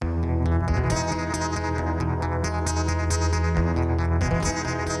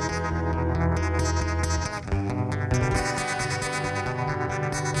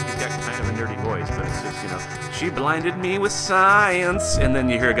She blinded me with science. And then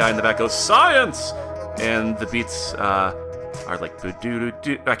you hear a guy in the back go, science! And the beats are like,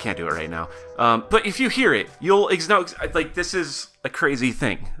 boo-doo-doo-doo. I can't do it right now. But if you hear it, you'll know, like, this is a crazy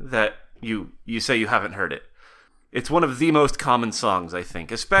thing that you say you haven't heard it. It's one of the most common songs, I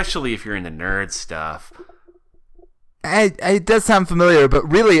think, especially if you're into nerd stuff. It does sound familiar, but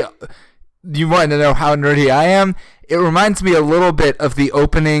really, you want to know how nerdy I am? It reminds me a little bit of the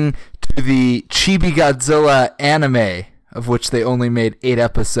opening to the Chibi Godzilla anime, of which they only made 8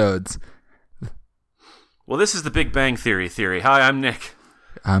 episodes. Well, this is the Big Bang Theory. Hi, I'm Nick.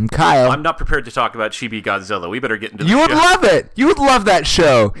 I'm Kyle. I'm not prepared to talk about Chibi Godzilla. We better get into the show. You would love it. You would love that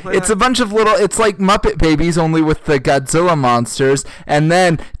show. Well, it's a bunch of it's like Muppet Babies, only with the Godzilla monsters. And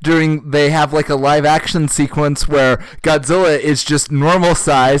then they have like a live action sequence where Godzilla is just normal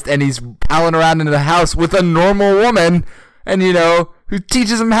sized and he's palling around in the house with a normal woman and, who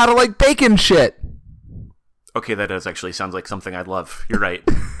teaches him how to like bake and shit. Okay, that does actually sound like something I'd love. You're right.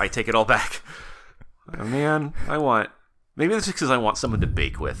 I take it all back. Oh, man, maybe that's just because I want someone to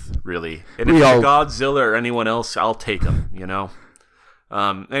bake with, really. And if it's Godzilla or anyone else, I'll take them,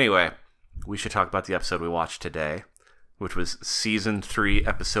 Anyway, we should talk about the episode we watched today, which was Season 3,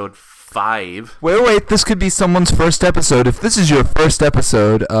 Episode 5. Wait, this could be someone's first episode. If this is your first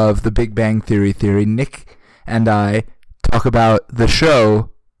episode of The Big Bang Theory, Nick and I talk about the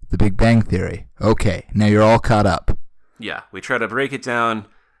show, The Big Bang Theory. Okay, now you're all caught up. Yeah, we try to break it down.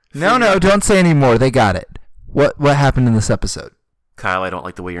 No, don't say any more. They got it. What happened in this episode? Kyle, I don't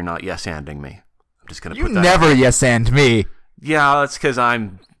like the way you're not yes-anding me. I'm just going to put that You never out. yes-and me. Yeah, that's because I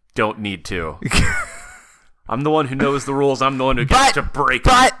don't need to. I'm the one who knows the rules. I'm the one who gets to break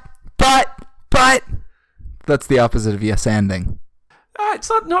them. But. That's the opposite of yes-anding. It's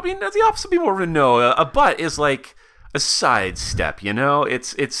not, no, I mean, the opposite would be more of a no. A but is like a sidestep,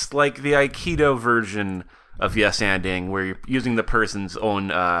 It's like the Aikido version of yes-anding, where you're using the person's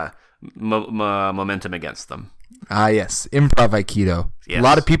own momentum against them. Ah, yes. Improv Aikido. Yes. A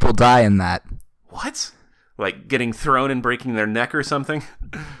lot of people die in that. What? Like getting thrown and breaking their neck or something?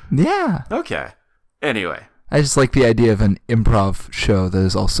 Yeah. Okay. Anyway. I just like the idea of an improv show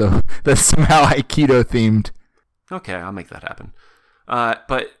that's somehow Aikido themed. Okay, I'll make that happen.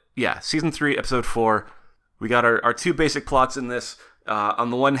 But yeah, Season 3, Episode 4. We got our two basic plots in this.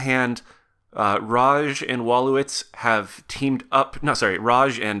 On the one hand, Raj and Wolowitz have teamed up. No, sorry,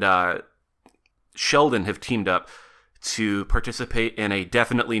 Raj and Sheldon have teamed up to participate in a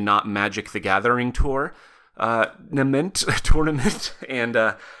Definitely Not Magic the Gathering tournament, and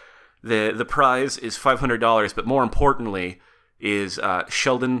the prize is $500. But more importantly, is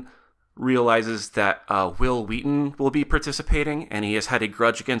Sheldon realizes that Will Wheaton will be participating, and he has had a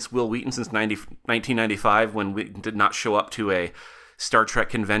grudge against Will Wheaton since 1995 when Wheaton did not show up to a Star Trek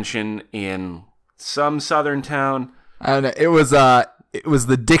convention in some southern town. I don't know. It was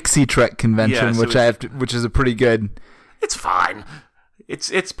the Dixie Trek convention, which is a pretty good. It's fine.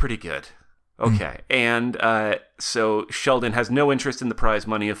 It's pretty good. Okay, and so Sheldon has no interest in the prize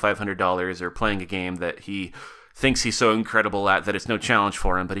money of $500 or playing a game that he thinks he's so incredible at that it's no challenge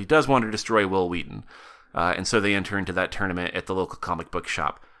for him, but he does want to destroy Will Wheaton, and so they enter into that tournament at the local comic book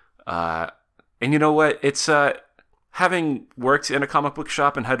shop. And you know what? It's having worked in a comic book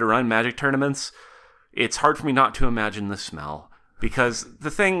shop and had to run Magic tournaments, it's hard for me not to imagine the smell. Because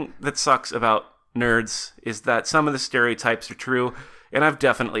the thing that sucks about nerds is that some of the stereotypes are true, and I've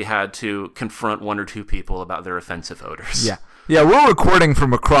definitely had to confront one or two people about their offensive odors. Yeah, we're recording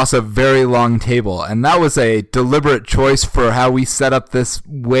from across a very long table, and that was a deliberate choice for how we set up this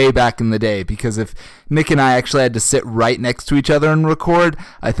way back in the day, because if Nick and I actually had to sit right next to each other and record,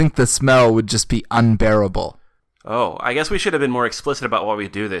 I think the smell would just be unbearable. Oh, I guess we should have been more explicit about why we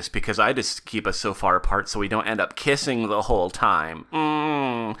do this, because I just keep us so far apart so we don't end up kissing the whole time.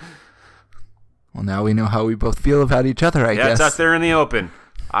 Well, now we know how we both feel about each other, I guess. Yeah, it's out there in the open.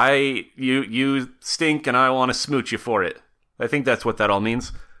 You stink and I want to smooch you for it. I think that's what that all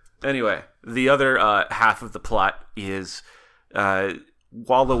means. Anyway, the other half of the plot is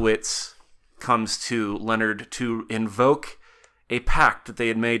Wolowitz comes to Leonard to invoke a pact that they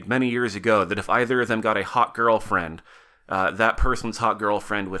had made many years ago, that if either of them got a hot girlfriend, that person's hot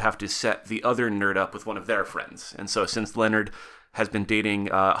girlfriend would have to set the other nerd up with one of their friends. And so since Leonard has been dating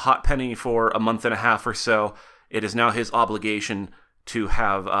Hot Penny for a month and a half or so, it is now his obligation to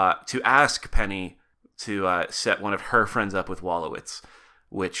have to ask Penny to set one of her friends up with Wolowitz,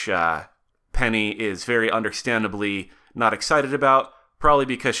 which Penny is very understandably not excited about, probably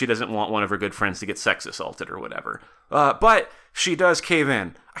because she doesn't want one of her good friends to get sex assaulted or whatever. But she does cave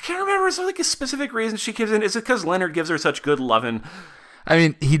in. I can't remember, is there like a specific reason she caves in? Is it because Leonard gives her such good lovin'? I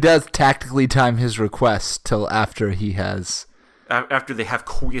mean, he does tactically time his request till after he has... After they have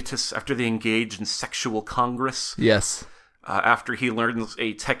coitus, after they engage in sexual congress. Yes. After he learns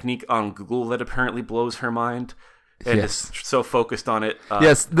a technique on Google that apparently blows her mind. And is so focused on it.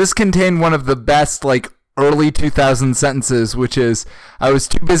 Yes, this contained one of the best, early 2000 sentences, which is, I was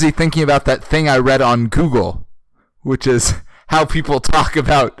too busy thinking about that thing I read on Google, which is how people talk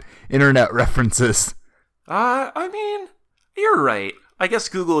about internet references. I mean, you're right. I guess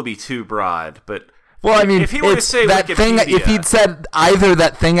Google would be too broad, but... Well, I mean, if he were to say that Wikipedia, thing, if he'd said either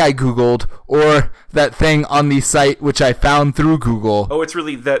that thing I Googled or that thing on the site which I found through Google. Oh, it's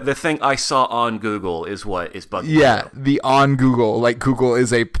really the thing I saw on Google is what is bugging Yeah, you. the on Google. Like Google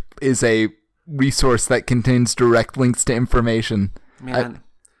is a resource that contains direct links to information. Man,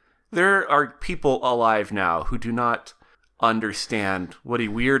 there are people alive now who do not understand what a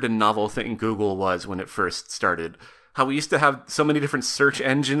weird and novel thing Google was when it first started. How we used to have so many different search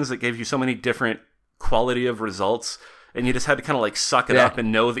engines that gave you so many different quality of results, and you just had to kind of suck it up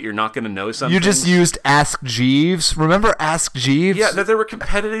and know that you're not going to know something. You just used Ask Jeeves. Remember Ask Jeeves? Yeah, that there were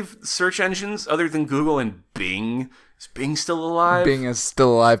competitive search engines other than Google and Bing. Is Bing still alive? Bing is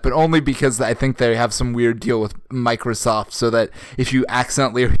still alive, but only because I think they have some weird deal with Microsoft, so that if you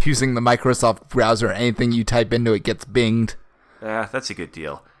accidentally are using the Microsoft browser, anything you type into it gets binged. Yeah, that's a good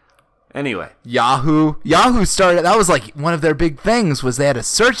deal. Anyway. Yahoo started, that was one of their big things, was they had a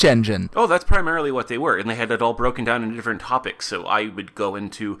search engine. Oh, that's primarily what they were, and they had it all broken down into different topics. So I would go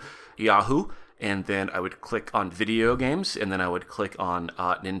into Yahoo, and then I would click on video games, and then I would click on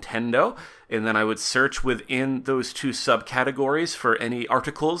Nintendo, and then I would search within those two subcategories for any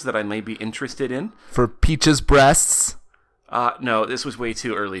articles that I may be interested in. For Peach's breasts? No, this was way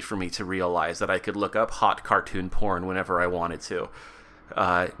too early for me to realize that I could look up hot cartoon porn whenever I wanted to.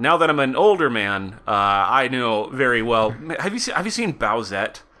 Now that I'm an older man, I know very well. Have you seen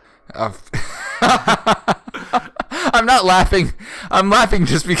Bowsette? I'm not laughing. I'm laughing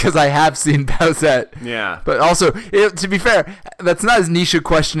just because I have seen Bowsette. Yeah. But also, to be fair, that's not as niche a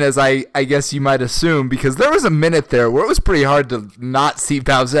question as I guess you might assume, because there was a minute there where it was pretty hard to not see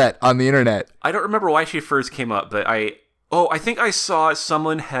Bowsette on the internet. I don't remember why she first came up, but I think I saw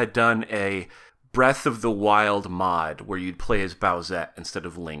someone had done a Breath of the Wild mod where you'd play as Bowsette instead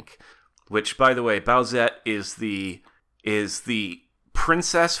of Link, which, by the way, Bowsette is the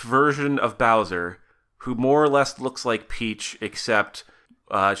princess version of Bowser, who more or less looks like Peach, except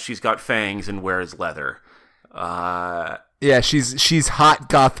she's got fangs and wears leather. Yeah, she's hot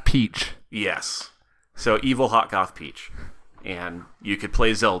goth Peach. Yes, so evil hot goth Peach, and you could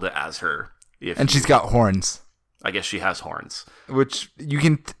play Zelda as her. She's got horns. I guess she has horns, which you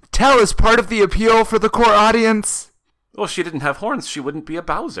can tell is part of the appeal for the core audience. Well, if she didn't have horns, she wouldn't be a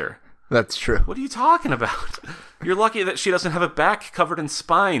Bowser. That's true. What are you talking about? You're lucky that she doesn't have a back covered in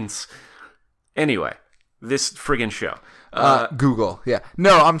spines. Anyway, this friggin' show. Google, yeah.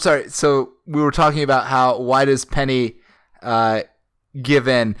 No, I'm sorry. So we were talking about why does Penny give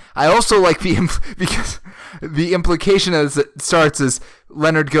in? I also like because the implication as it starts is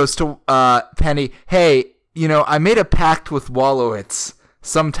Leonard goes to Penny, hey, I made a pact with Wallowitz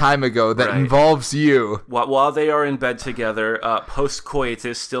some time ago that involves you. While they are in bed together,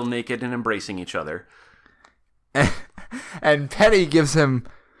 post-coitus, still naked and embracing each other. And Penny gives him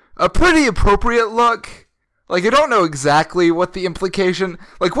a pretty appropriate look. I don't know exactly what the implication...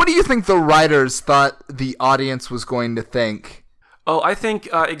 what do you think the writers thought the audience was going to think? Oh, I think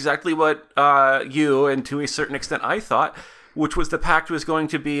exactly what you, and to a certain extent I thought, which was the pact was going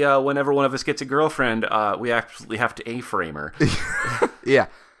to be whenever one of us gets a girlfriend, we actually have to A-frame her. Yeah.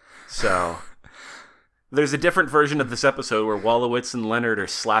 So, there's a different version of this episode where Wallowitz and Leonard are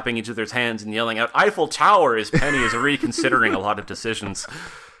slapping each other's hands and yelling out, Eiffel Tower, as Penny is reconsidering a lot of decisions.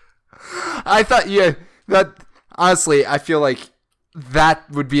 I thought, that, honestly, I feel like that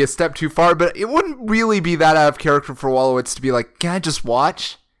would be a step too far, but it wouldn't really be that out of character for Wallowitz to be like, can I just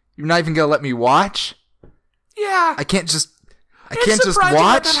watch? You're not even going to let me watch? Yeah. I can't just surprising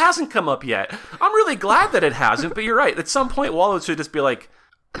watch? That hasn't come up yet. I'm really glad that it hasn't, but you're right. At some point, Wallowitz should just be like,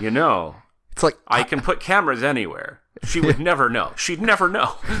 it's like I can put cameras anywhere. She would never know. She'd never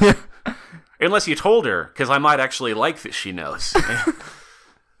know. Unless you told her, because I might actually like that she knows.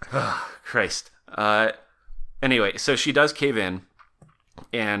 Oh, Christ. Anyway, so she does cave in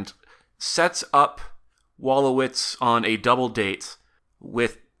and sets up Wallowitz on a double date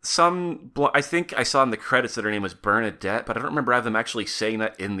with I think I saw in the credits that her name was Bernadette, but I don't remember them actually saying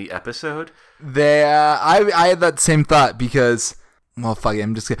that in the episode. I had that same thought because, well, fuck it,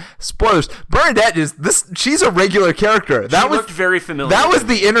 I'm just gonna... Spoilers. Bernadette she's a regular character. She looked very familiar. That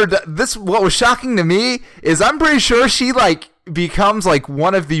was what was shocking to me is I'm pretty sure she, becomes like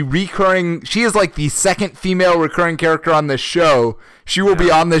one of the recurring. She is like the second female recurring character on this show. She will be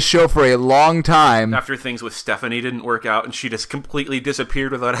on this show for a long time. After things with Stephanie didn't work out and she just completely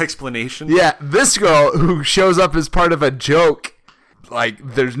disappeared without explanation. Yeah, this girl who shows up as part of a joke.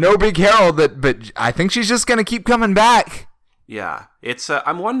 Like, there's no big herald but I think she's just gonna keep coming back. Yeah, it's.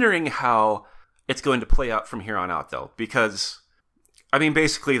 I'm wondering how it's going to play out from here on out, though, because, I mean,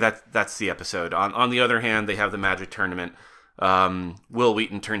 basically that's the episode. On the other hand, they have the Magic tournament. Will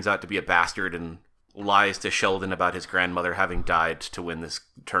Wheaton turns out to be a bastard and lies to Sheldon about his grandmother having died to win this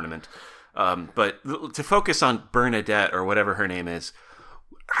tournament. But to focus on Bernadette, or whatever her name is,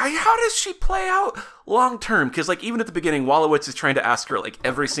 how does she play out long term? Because like even at the beginning, Wolowitz is trying to ask her like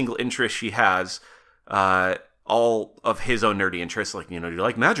every single interest she has, all of his own nerdy interests. Like, do you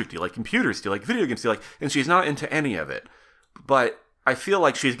like magic? Do you like computers? Do you like video games? And she's not into any of it. But I feel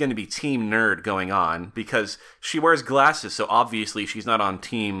like she's going to be team nerd going on because she wears glasses, so obviously she's not on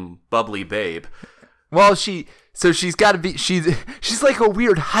team bubbly babe. Well, she's got to be. She's like a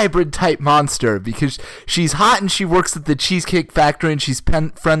weird hybrid type monster because she's hot and she works at the Cheesecake Factory and she's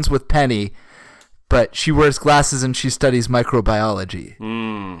friends with Penny, but she wears glasses and she studies microbiology.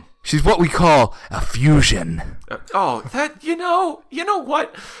 She's what we call a fusion. You know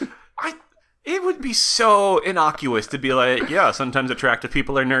what? It would be so innocuous to be like, yeah, sometimes attractive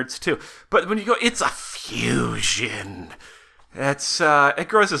people are nerds too. But when you go, it's a fusion. It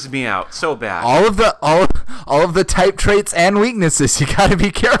grosses me out so bad. All of the type traits and weaknesses. You got to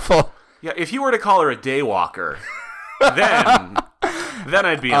be careful. Yeah, if you were to call her a daywalker, then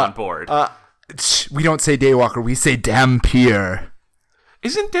I'd be on board. We don't say daywalker. We say dampier.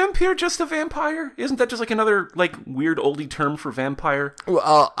 Isn't Dampier just a vampire? Isn't that just like another like weird oldie term for vampire?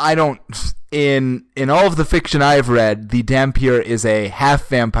 Well, I don't. In all of the fiction I've read, the Dampier is a half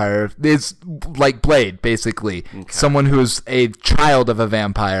vampire. It's like Blade, basically. Okay. Someone who is a child of a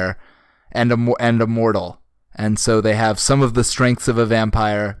vampire and a mortal, and so they have some of the strengths of a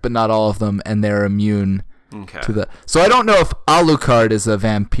vampire, but not all of them, and they're immune to the. So I don't know if Alucard is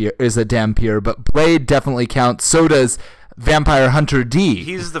a Dampier, but Blade definitely counts. So does Vampire Hunter D.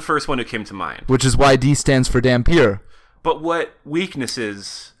 He's the first one who came to mind. Which is why D stands for Dampier. But what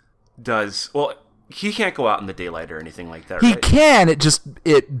weaknesses does... Well, he can't go out in the daylight or anything like that, He right? can,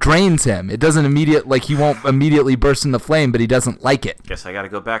 it drains him. It doesn't he won't immediately burst into flame, but he doesn't like it. Guess I gotta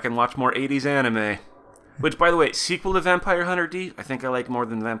go back and watch more 80s anime. Which, by the way, sequel to Vampire Hunter D, I think I like more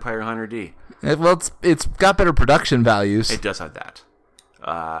than Vampire Hunter D. It's got better production values. It does have that.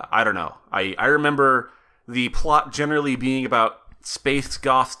 I don't know. I remember the plot generally being about space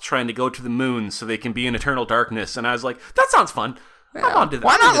goths trying to go to the moon so they can be in eternal darkness, and I was like, that sounds fun. Yeah. I'm onto that.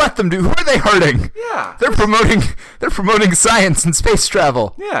 Why not let them do? Who are they hurting? Yeah, they're promoting science and space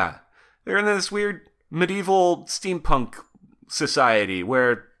travel. Yeah, they're in this weird medieval steampunk society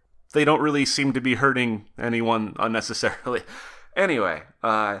where they don't really seem to be hurting anyone unnecessarily. Anyway,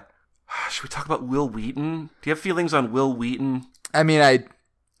 should we talk about Will Wheaton? Do you have feelings on Will Wheaton? I mean,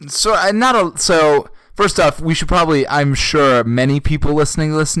 first off, we should probably, I'm sure many people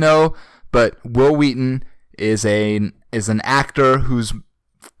listening to this know, but Will Wheaton is an actor whose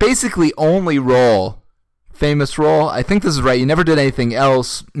basically only famous role, I think this is right, he never did anything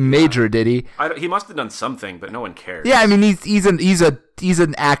else major, did he? He must have done something, but no one cares. Yeah, I mean, he's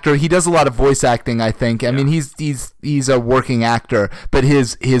an actor. He does a lot of voice acting, I think. I mean, he's a working actor, but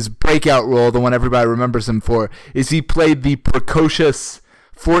his breakout role, the one everybody remembers him for, is he played the precocious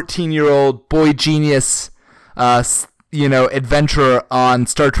 14-year-old boy genius, adventurer on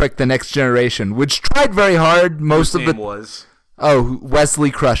Star Trek: The Next Generation, which tried very hard. His name was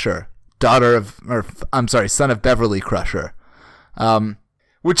Wesley Crusher, son of Beverly Crusher,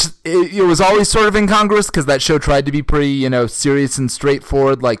 which it was always sort of incongruous because that show tried to be pretty, serious and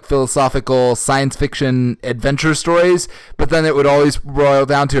straightforward, like philosophical science fiction adventure stories, but then it would always boil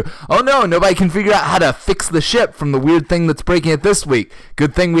down to, oh no, nobody can figure out how to fix the ship from the weird thing that's breaking it this week.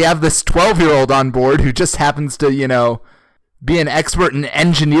 Good thing we have this 12-year-old on board who just happens to, be an expert in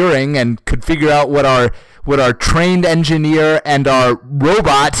engineering and could figure out what our trained engineer and our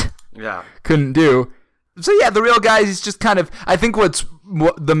robot couldn't do. So yeah, the real guy, he's just kind of, I think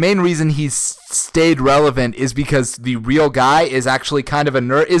the main reason he's stayed relevant is because the real guy is actually kind of a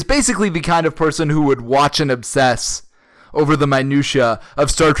nerd, is basically the kind of person who would watch and obsess over the minutia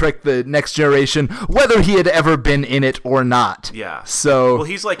of Star Trek: The Next Generation, whether he had ever been in it or not. Yeah. So, well,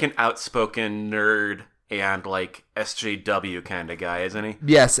 he's like an outspoken nerd and like SJW kind of guy, isn't he?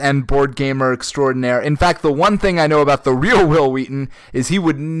 Yes, and board gamer extraordinaire. In fact, the one thing I know about the real Will Wheaton is he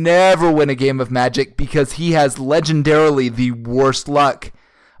would never win a game of Magic because he has legendarily the worst luck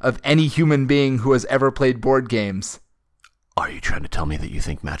of any human being who has ever played board games. Are you trying to tell me that you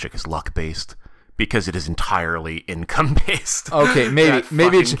think magic is luck-based? Because it is entirely income-based. Okay,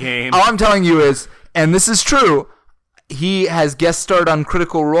 maybe it's game. All I'm telling you is, and this is true, he has guest starred on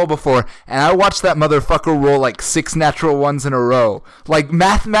Critical Role before, and I watched that motherfucker roll like 6 natural ones in a row. Like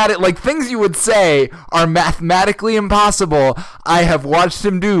things you would say are mathematically impossible. I have watched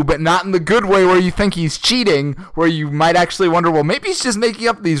him do, but not in the good way where you think he's cheating, where you might actually wonder, well, maybe he's just making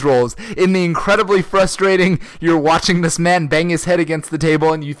up these rolls. In the incredibly frustrating, you're watching this man bang his head against the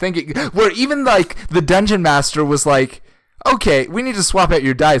table, and you think where even like the dungeon master was like, okay, we need to swap out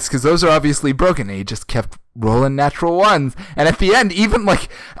your dice because those are obviously broken. And he just kept rolling natural ones. And at the end, even like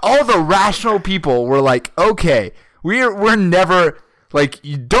all the rational people were like, okay, we're never like,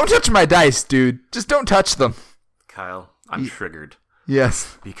 you don't touch my dice, dude. Just don't touch them. Kyle, I'm triggered.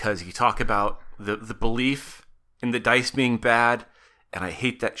 Yes. Because you talk about the belief in the dice being bad, and I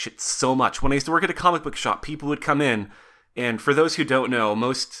hate that shit so much. When I used to work at a comic book shop, people would come in, and for those who don't know,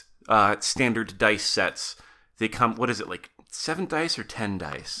 most standard dice sets, they come, what is it, like 7 dice or 10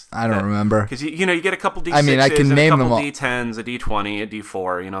 dice? I don't remember. Because, you get a couple D6s, I mean, I can and name a couple them all. D10s, a D20, a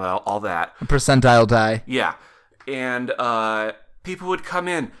D4, all that. A percentile die. Yeah. And people would come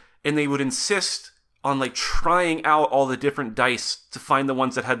in, and they would insist on, like, trying out all the different dice to find the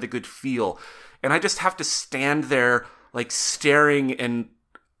ones that had the good feel. And I just have to stand there, like, staring and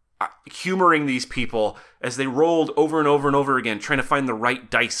humoring these people as they rolled over and over and over again, trying to find the right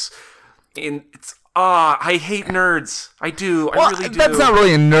dice. And it's I hate nerds. I do. I really do. That's not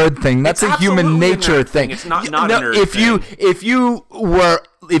really a nerd thing. That's It's a human nature thing. It's not a nerd thing.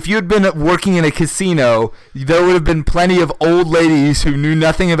 If you had been working in a casino, there would have been plenty of old ladies who knew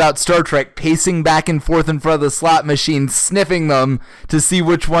nothing about Star Trek pacing back and forth in front of the slot machine, sniffing them to see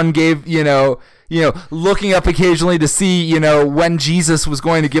which one gave, looking up occasionally to see, when Jesus was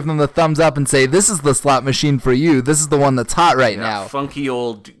going to give them the thumbs up and say, this is the slot machine for you. This is the one that's hot right now. Funky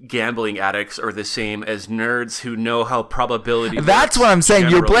old gambling addicts are the same as nerds who know how probability works. That's what I'm saying.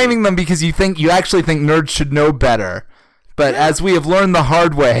 Generally. You're blaming them because you actually think nerds should know better. But as we have learned the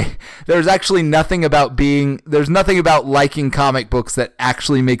hard way, there's nothing about liking comic books that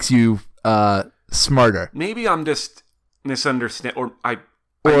actually makes you smarter. Maybe I'm just misunderstanding, I'm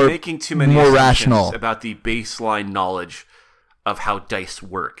making too many more assumptions rational about the baseline knowledge of how dice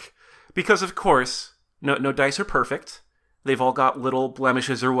work. Because, of course, no dice are perfect. They've all got little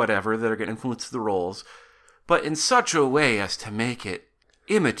blemishes or whatever that are going to influence the rolls. But in such a way as to make it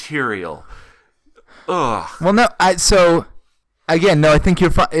immaterial. Ugh. Well, no, I think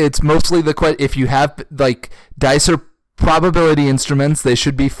you're fine. It's mostly if you have, like, dice are probability instruments, they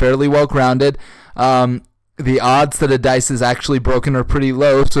should be fairly well grounded. The odds that a dice is actually broken are pretty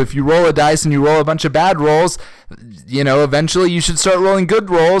low. So if you roll a dice and you roll a bunch of bad rolls, eventually you should start rolling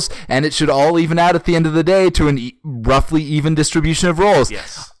good rolls, and it should all even out at the end of the day to an roughly even distribution of rolls.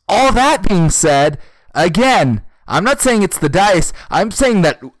 Yes. All that being said, again, I'm not saying it's the dice. I'm saying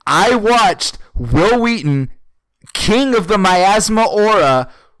that I watched Will Wheaton, king of the miasma aura,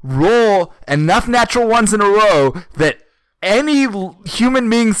 roll enough natural ones in a row that any human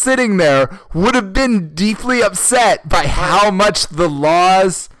being sitting there would have been deeply upset by how much the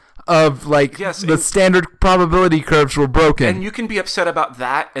laws of the standard probability curves were broken. And you can be upset about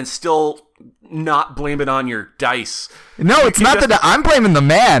that and still not blame it on your dice. No, it's not that I'm blaming the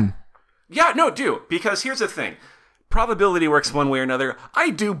man. Yeah, no, do. Because here's the thing. Probability works one way or another. I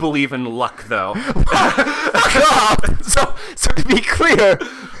do believe in luck, though. So to be clear.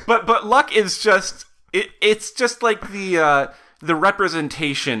 But luck is just... It's just like the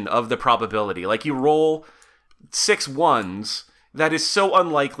representation of the probability. Like, you roll 6 ones, that is so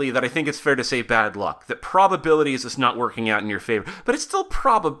unlikely that I think it's fair to say bad luck. That probability is just not working out in your favor. But it's still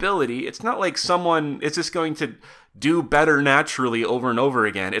probability. It's not like someone is just going to do better naturally over and over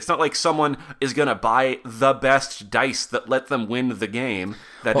again. It's not like someone is going to buy the best dice that let them win the game.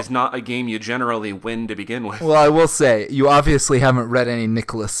 That is not a game you generally win to begin with. Well, I will say, you obviously haven't read any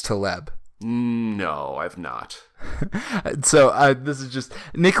Nicholas Taleb. No, I've not. So this is just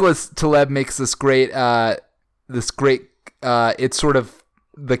Nicholas Taleb makes this great. It's sort of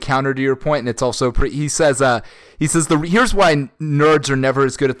the counter to your point, and it's also he says here's why nerds are never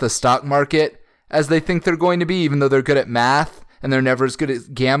as good at the stock market as they think they're going to be, even though they're good at math and they're never as good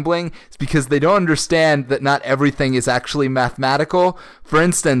at gambling. It's because they don't understand that not everything is actually mathematical. For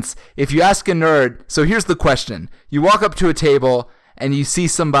instance, if you ask a nerd, so here's the question: you walk up to a table and you see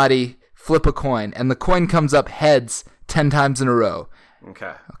somebody flip a coin, and the coin comes up heads 10 times in a row.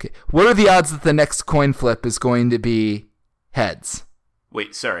 Okay. What are the odds that the next coin flip is going to be heads?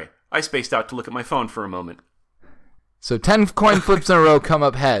 Wait, sorry. I spaced out to look at my phone for a moment. So 10 coin flips in a row come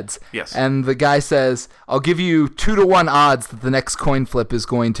up heads. Yes. And the guy says, I'll give you 2-to-1 odds that the next coin flip is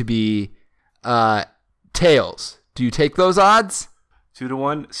going to be tails. Do you take those odds?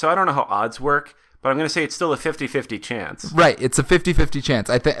 2-to-1. So I don't know how odds work, but I'm going to say it's still a 50-50 chance. Right. It's a 50-50 chance.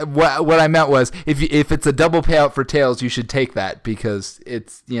 I think what I meant was if it's a double payout for tails, you should take that because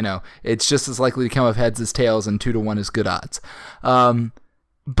it's, it's just as likely to come up heads as tails, and 2-to-1 is good odds.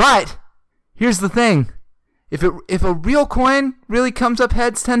 But here's the thing. If a real coin really comes up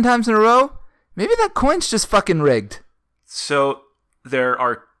heads 10 times in a row, maybe that coin's just fucking rigged. So there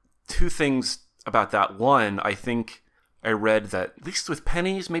are two things about that. One, I think I read that at least with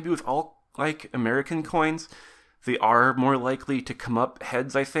pennies, maybe with all like American coins, they are more likely to come up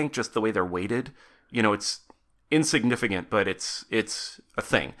heads, I think, just the way they're weighted. It's insignificant, but it's a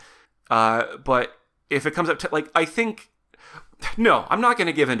thing. But if it comes up to, I think... No, I'm not going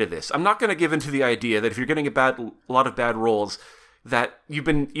to give into this. I'm not going to give into the idea that if you're getting a lot of bad rolls, that you've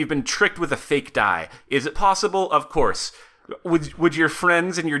been tricked with a fake die. Is it possible? Of course. Would your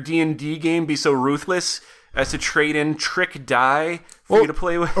friends in your D&D game be so ruthless as to trade in trick die for you to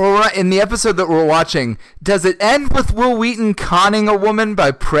play with? All right, in the episode that we're watching, does it end with Will Wheaton conning a woman by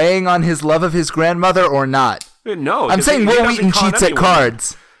preying on his love of his grandmother or not? No. I'm saying Will Wheaton cheats at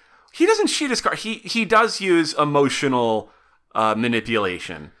cards. He doesn't cheat his cards. He does use emotional...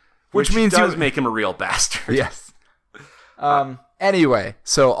 manipulation, which means does make him a real bastard. Yes. Anyway,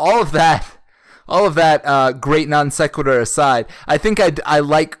 so all of that great non sequitur aside, I think I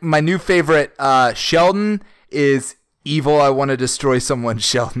like my new favorite. Sheldon is evil. I want to destroy someone.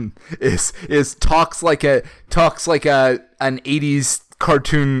 Sheldon is talks like an 80s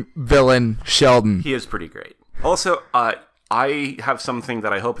cartoon villain. Sheldon. He is pretty great. Also, I have something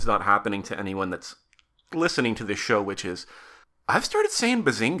that I hope is not happening to anyone that's listening to this show, which is I've started saying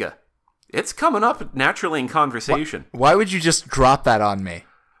Bazinga. It's coming up naturally in conversation. Why would you just drop that on me?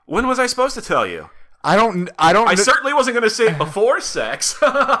 When was I supposed to tell you? I certainly wasn't going to say it before sex.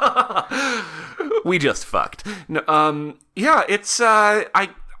 We just fucked. No, yeah, it's I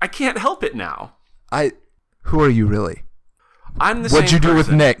can't help it now. Who are you really? I'm the What'd same you do person.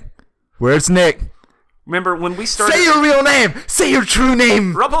 with Nick? Where's Nick? Remember when we started? Say your real name. Say your true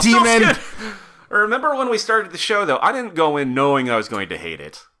name. Demon. Remember when we started the show, though? I didn't go in knowing I was going to hate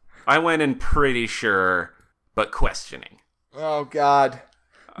it. I went in pretty sure, but questioning. Oh, God.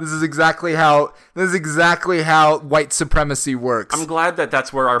 This is exactly how white supremacy works. I'm glad that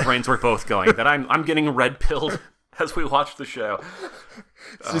that's where our brains were both going, that I'm getting red-pilled as we watch the show.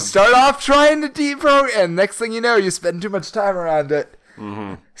 So you start off trying to deprogram, and next thing you know, you spend too much time around it.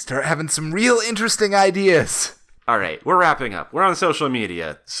 Mm-hmm. Start having some real interesting ideas. All right, we're wrapping up. We're on social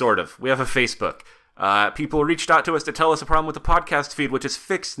media, sort of. We have a Facebook. People reached out to us to tell us a problem with the podcast feed, which is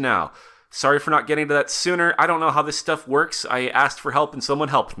fixed now. Sorry for not getting to that sooner. I don't know how this stuff works. I asked for help and someone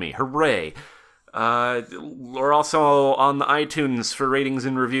helped me. Hooray. We're also on the iTunes for ratings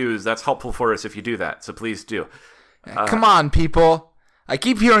and reviews. That's helpful for us if you do that, so please do. Come on, people. I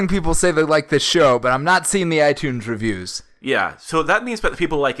keep hearing people say they like this show, but I'm not seeing the iTunes reviews. Yeah, so that means that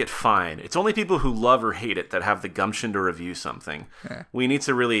people like it fine. It's only people who love or hate it that have the gumption to review something. Yeah. We need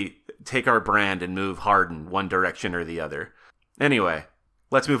to really take our brand and move hard in one direction or the other. Anyway,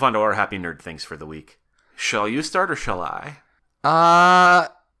 let's move on to our happy nerd things for the week. Shall you start or shall I?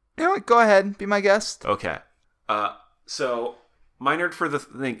 You know what? Go ahead. Be my guest. Okay. So my nerd for the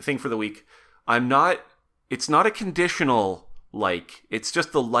thing for the week, it's not a conditional like, it's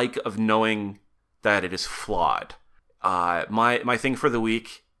just the like of knowing that it is flawed. My thing for the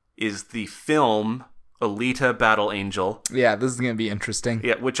week is the film Alita Battle Angel. Yeah, this is going to be interesting.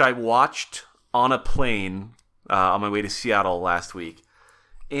 Yeah, which I watched on a plane on my way to Seattle last week.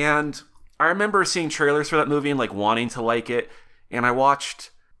 And I remember seeing trailers for that movie and like wanting to like it. And I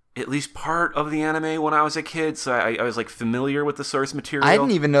watched at least part of the anime when I was a kid, so I was like familiar with the source material. I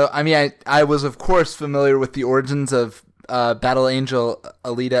didn't even know. I mean, I was of course familiar with the origins of Battle Angel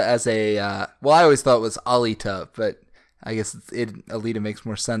Alita as a. Well, I always thought it was Alita, but I guess Alita makes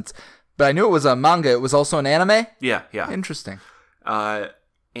more sense. But I knew it was a manga. It was also an anime? Yeah. Interesting.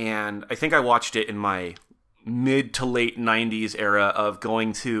 And I think I watched it in my mid to late 90s era of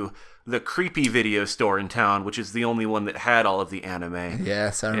going to the creepy video store in town, which is the only one that had all of the anime.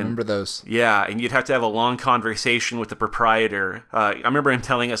 Yes, I remember those. Yeah, and you'd have to have a long conversation with the proprietor. I remember him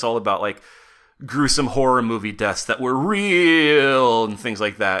telling us all about, like, gruesome horror movie deaths that were real and things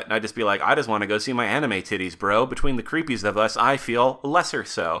like that. And I'd just be like, I just want to go see my anime titties, bro. Between the creepies of us, I feel lesser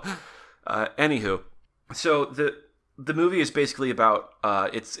so. Anywho, so the movie is basically about,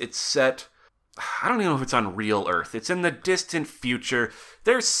 it's set, I don't even know if it's on real Earth. It's in the distant future.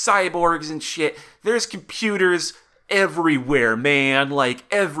 There's cyborgs and shit. There's computers. everywhere, man. Like,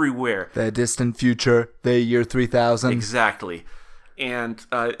 everywhere. The distant future, the year 3000. Exactly. And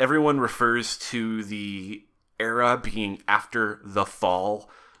everyone refers to the era being after the fall.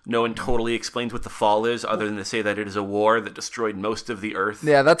 No one totally explains what the fall is, other than to say that it is a war that destroyed most of the Earth.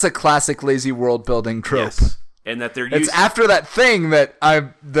 Yeah, that's a classic lazy world building trope. Yes. And that they're It's after that thing that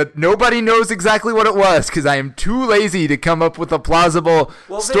nobody knows exactly what it was, because I am too lazy to come up with a plausible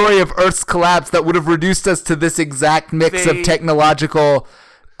story of Earth's collapse that would have reduced us to this exact mix of technological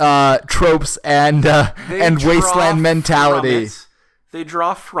tropes and wasteland mentality. They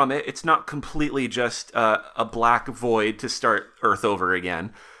draw from it. It's not completely just a black void to start Earth over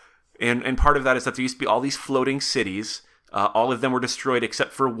again. And part of that is that there used to be all these floating cities. All of them were destroyed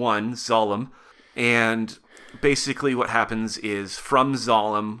except for one, Zalem. And basically what happens is from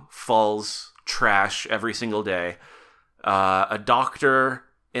Zalem falls trash every single day. A doctor,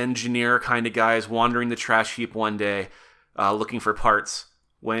 engineer kind of guy is wandering the trash heap one day looking for parts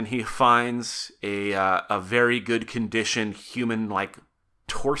when he finds a very good condition human-like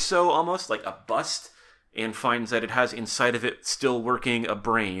torso, almost like a bust, and finds that it has inside of it still working a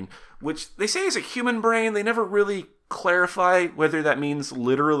brain, which they say is a human brain. They never really clarify whether that means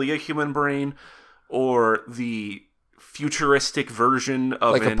literally a human brain or the futuristic version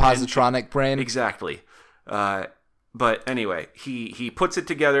of like a positronic brain. Exactly. But anyway, he puts it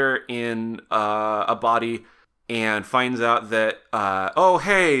together in a body and finds out that, oh,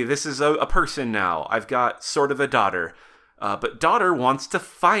 hey, this is a person now. I've got sort of a daughter. But daughter wants to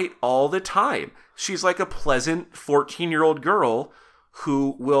fight all the time. She's like a pleasant 14-year-old girl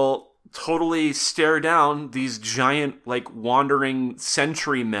who will totally stare down these giant, like, wandering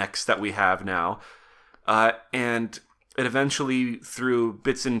sentry mechs that we have now. And it eventually, through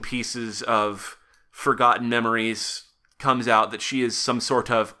bits and pieces of forgotten memories, comes out that she is some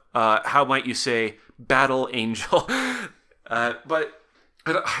sort of, how might you say, battle angel. But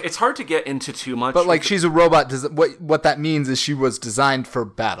it's hard to get into too much. But like, she's a robot. What that means is she was designed for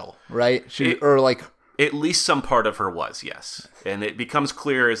battle, right? At least some part of her was, yes. And it becomes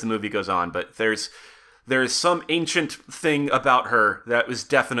clear as the movie goes on. But there's some ancient thing about her that was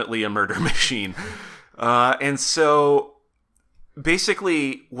definitely a murder machine. And so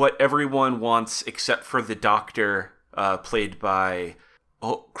basically what everyone wants, except for the doctor, played by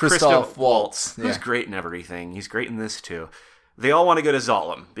Christoph Waltz, who's great in everything. He's great in this too. They all want to go to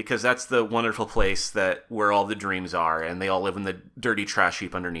Zalem because that's the wonderful place where all the dreams are, and they all live in the dirty trash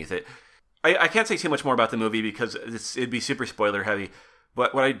heap underneath it. I can't say too much more about the movie because it'd be super spoiler heavy.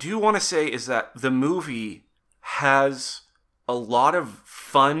 But what I do want to say is that the movie has a lot of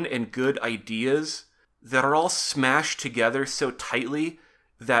fun and good ideas that are all smashed together so tightly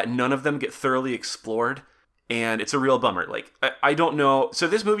that none of them get thoroughly explored. And it's a real bummer. Like, I don't know. So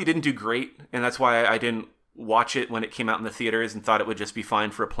this movie didn't do great, and that's why I didn't watch it when it came out in the theaters and thought it would just be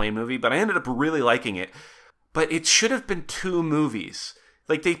fine for a plain movie. But I ended up really liking it. But it should have been 2 movies.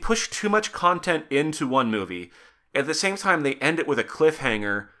 Like, they pushed too much content into one movie. At the same time, they end it with a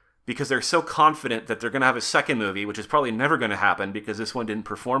cliffhanger because they're so confident that they're going to have a second movie, which is probably never going to happen because this one didn't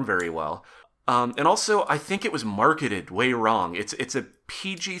perform very well. And also, I think it was marketed way wrong. It's a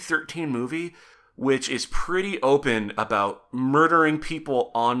PG-13 movie, which is pretty open about murdering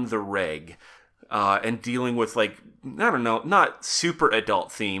people on the reg and dealing with, like, I don't know, not super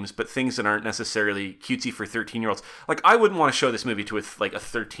adult themes, but things that aren't necessarily cutesy for 13-year-olds. Like, I wouldn't want to show this movie to a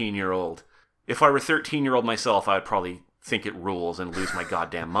 13-year-old. If I were a 13-year-old myself, I would probably think it rules and lose my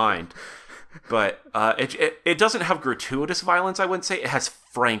goddamn mind. But it doesn't have gratuitous violence, I wouldn't say. It has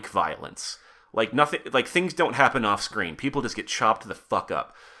frank violence. Like, nothing, like, things don't happen off screen. People just get chopped the fuck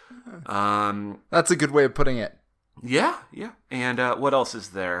up. That's a good way of putting it. Yeah. And what else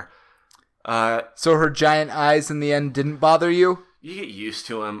is there? So her giant eyes in the end didn't bother you? You get used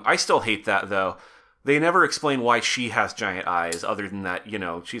to them. I still hate that, though. They never explain why she has giant eyes, other than that, you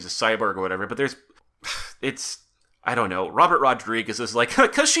know, she's a cyborg or whatever. But I don't know. Robert Rodriguez is like,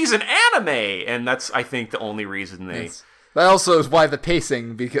 because she's an anime! And that's, I think, the only reason they... Yes. That also is why the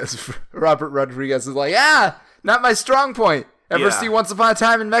pacing, because Robert Rodriguez is like, not my strong point. Ever see Once Upon a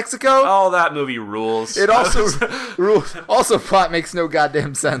Time in Mexico? Oh, that movie rules. It also rules. Also, plot makes no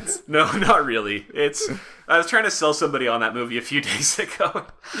goddamn sense. No, not really. I was trying to sell somebody on that movie a few days ago.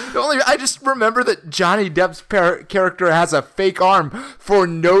 I just remember that Johnny Depp's character has a fake arm for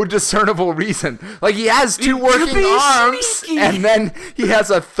no discernible reason. Like, he has 2 working arms, sneaky. And then he has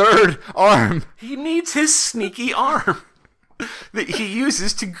a 3rd arm. He needs his sneaky arm that he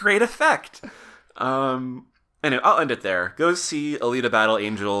uses to great effect. Anyway, I'll end it there. Go see Alita Battle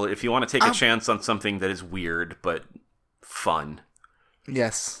Angel if you want to take a chance on something that is weird but fun.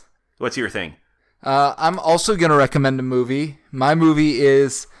 Yes. What's your thing? I'm also going to recommend a movie. My movie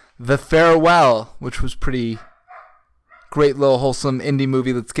is The Farewell, which was pretty great little wholesome indie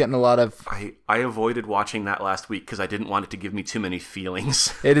movie that's getting a lot of... I avoided watching that last week because I didn't want it to give me too many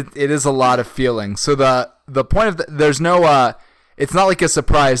feelings. It is a lot of feelings. So the point of there's no... it's not like a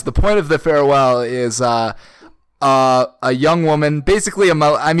surprise. The point of The Farewell is a young woman, basically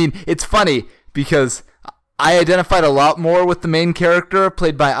it's funny because I identified a lot more with the main character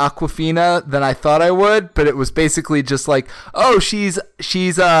played by Awkwafina than I thought I would, but it was basically just like, oh, she's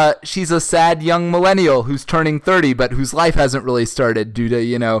a sad young millennial who's turning 30 but whose life hasn't really started due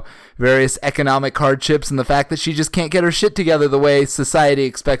to, various economic hardships and the fact that she just can't get her shit together the way society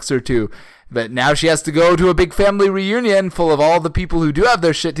expects her to. But now she has to go to a big family reunion full of all the people who do have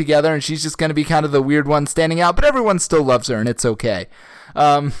their shit together, and she's just going to be kind of the weird one standing out, but everyone still loves her and it's okay.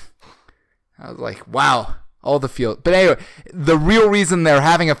 I was like, wow. All the feel. But anyway, the real reason they're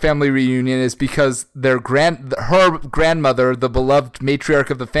having a family reunion is because her grandmother, the beloved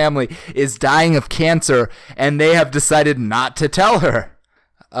matriarch of the family, is dying of cancer, and they have decided not to tell her,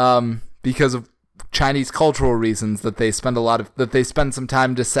 because of Chinese cultural reasons that they spend some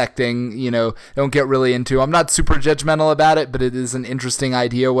time dissecting. Don't get really into. I'm not super judgmental about it, but it is an interesting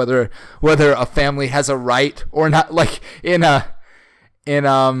idea whether a family has a right or not. Like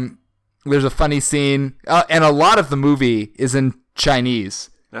there's a funny scene, and a lot of the movie is in Chinese,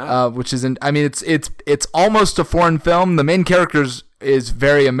 which isn't. I mean, it's almost a foreign film. The main character is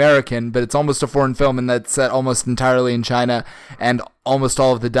very American, but it's almost a foreign film, and that's set almost entirely in China, and almost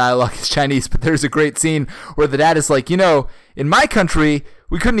all of the dialogue is Chinese. But there's a great scene where the dad is like, in my country,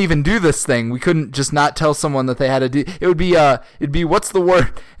 we couldn't even do this thing. We couldn't just not tell someone that they had to do. It'd be what's the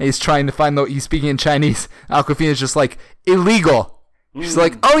word? And he's trying to he's speaking in Chinese. Awkwafina's just like illegal. She's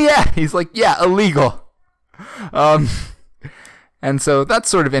like, oh yeah. He's like, yeah, illegal. And so that's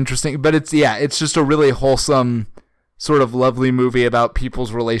sort of interesting, but it's just a really wholesome, sort of lovely movie about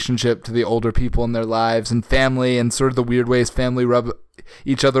people's relationship to the older people in their lives and family and sort of the weird ways family rub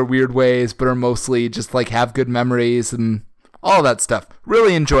each other weird ways, but are mostly just like have good memories and all that stuff.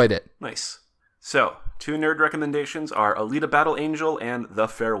 Really enjoyed it. Nice. So, 2 nerd recommendations are Alita Battle Angel and The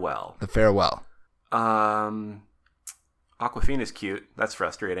Farewell. The Farewell. Awkwafina's cute. That's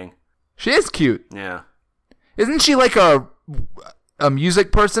frustrating. She is cute. Yeah. Isn't she like a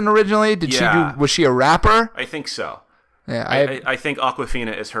music person originally? Was she a rapper? I think so. Yeah, I think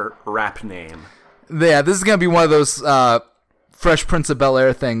Awkwafina is her rap name. Yeah, this is going to be one of those Fresh Prince of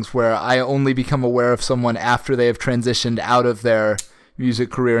Bel-Air things where I only become aware of someone after they have transitioned out of their music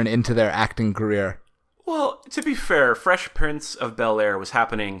career and into their acting career. Well, to be fair, Fresh Prince of Bel-Air was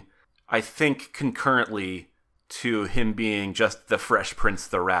happening, I think, concurrently to him being just the Fresh Prince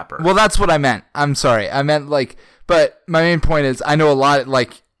the rapper. Well, that's what I meant. I'm sorry. I meant but my main point is I know a lot,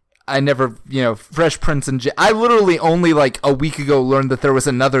 I never, Fresh Prince and I literally only a week ago learned that there was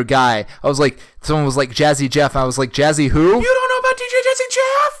another guy. I was like, someone was like Jazzy Jeff. I was like, Jazzy who? You don't know about DJ Jazzy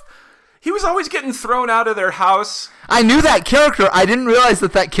Jeff? He was always getting thrown out of their house. I knew that character. I didn't realize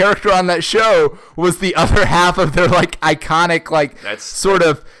that character on that show was the other half of their iconic sort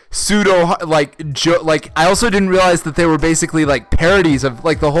of pseudo I also didn't realize that they were basically parodies of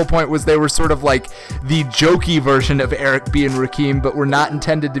the whole point was they were sort of the jokey version of Eric B and Rakim, but were not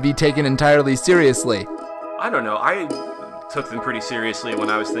intended to be taken entirely seriously. I don't know. I took them pretty seriously when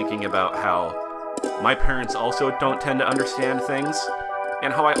I was thinking about how my parents also don't tend to understand things,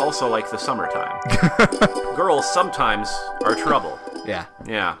 and how I also like the summertime. Girls sometimes are trouble. Yeah.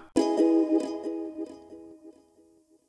 Yeah.